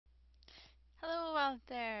Hello out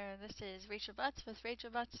there, this is Rachel Butts with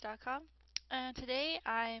rachelbutts.com, and today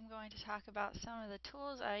I am going to talk about some of the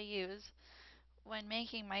tools I use when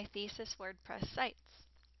making my Thesis WordPress sites,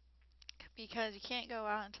 because you can't go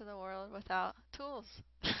out into the world without tools.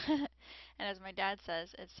 And as my dad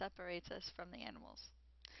says, it separates us from the animals.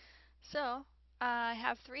 So I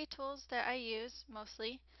have three tools that I use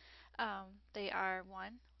mostly. They are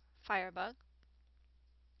one, firebug,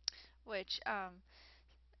 which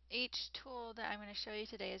each tool that I'm going to show you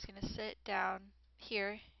today is going to sit down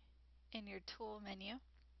here in your tool menu.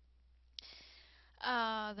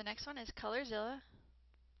 The next one is colorzilla,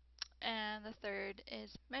 and the third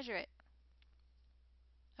is measureit.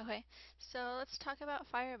 Okay, so let's talk about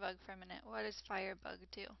firebug for a minute. What does firebug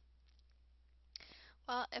do?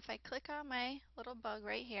 Well, if I click on my little bug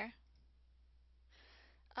right here,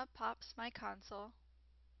 up pops my console,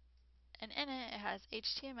 and in it has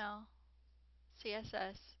HTML,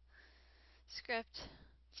 CSS, script,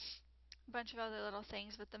 a bunch of other little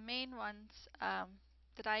things, but the main ones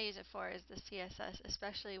that I use it for is the CSS,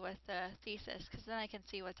 especially with the thesis, because then I can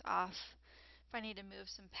see what's off. If I need to move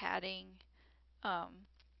some padding,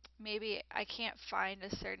 maybe I can't find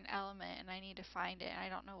a certain element and I need to find it and I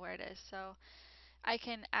don't know where it is, so I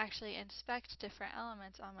can actually inspect different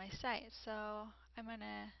elements on my site. So I'm going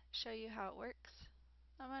to show you how it works.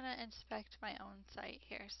 I'm going to inspect my own site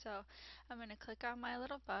here. So I'm going to click on my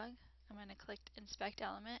little bug, I'm going to click inspect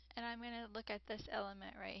element, and I'm going to look at this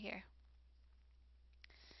element right here.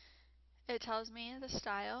 It tells me the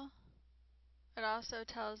style. It also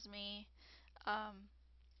tells me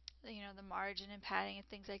the margin and padding and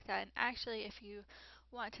things like that. And actually, if you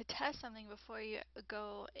want to test something before you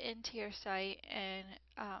go into your site and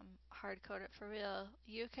hard code it for real,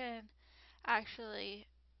 you can actually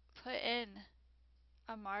put in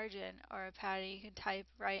a margin or a padding. You can type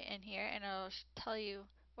right in here and it'll tell you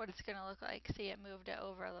what it's going to look like. See, it moved it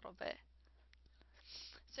over a little bit.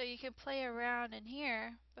 So you can play around in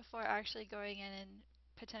here before actually going in and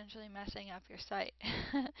potentially messing up your site.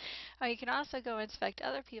 Or you can also go inspect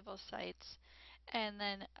other people's sites and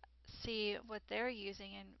then see what they're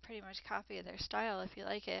using and pretty much copy their style if you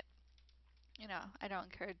like it. I don't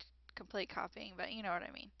encourage complete copying, but you know what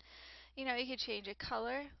I mean. You could change a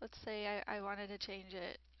color. Let's say I wanted to change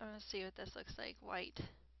it. I want to see what this looks like, white.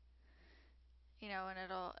 And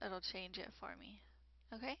it'll change it for me.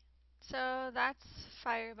 Okay? So that's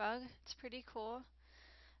firebug. It's pretty cool.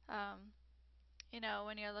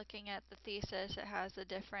 When you're looking at the thesis, it has the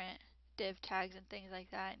different div tags and things like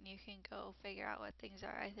that, and you can go figure out what things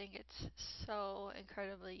are. I think it's so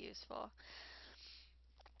incredibly useful.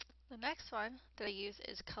 The next one that I use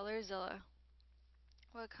is colorzilla.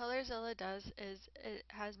 What colorzilla does is it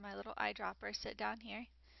has my little eyedropper sit down here.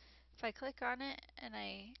 If I click on it and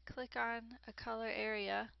I click on a color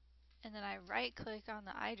area and then I right click on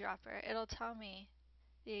the eyedropper, it'll tell me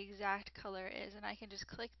the exact color is, and I can just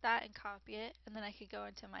click that and copy it, and then I could go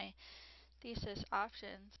into my thesis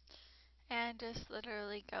options and just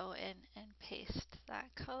literally go in and paste that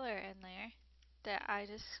color in there that I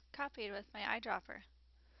just copied with my eyedropper.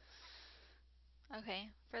 Okay,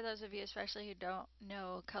 for those of you especially who don't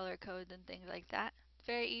know color codes and things like that, it's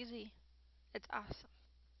very easy. It's awesome.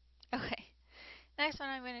 Okay, next one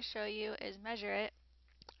I'm going to show you is measureit.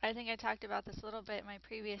 I think I talked about this a little bit in my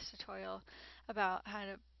previous tutorial about how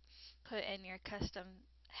to put in your custom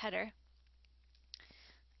header.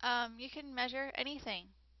 You can measure anything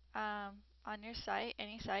on your site,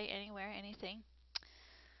 anywhere, anything.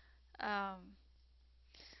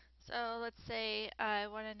 So let's say I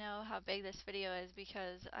want to know how big this video is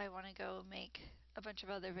because I want to go make a bunch of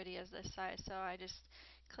other videos this size. So I just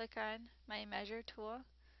click on my measure tool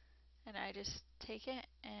and I just take it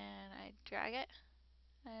and I drag it,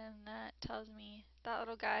 and that tells me that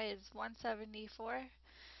little guy is 174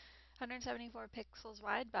 pixels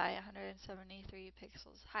wide by 173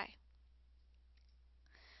 pixels high.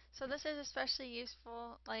 So this is especially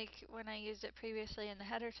useful like when I used it previously in the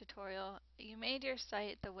header tutorial. You made your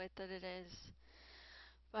site the width that it is,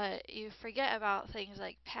 but you forget about things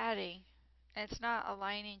like padding. It's not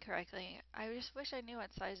aligning correctly. I just wish I knew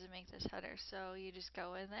what size to make this header. So you just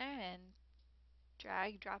go in there and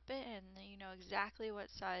drag, drop it, and you know exactly what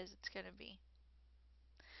size it's going to be.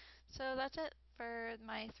 So that's it for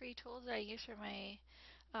my three tools that I use for my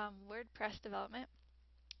WordPress development.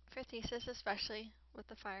 For Thesis especially, with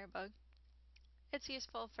the firebug. It's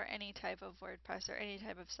useful for any type of WordPress or any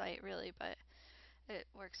type of site really, but it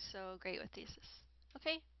works so great with Thesis.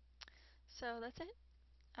 Okay, so that's it.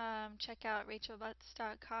 Check out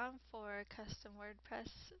rachelbutts.com for custom WordPress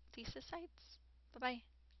Thesis sites. Bye-bye.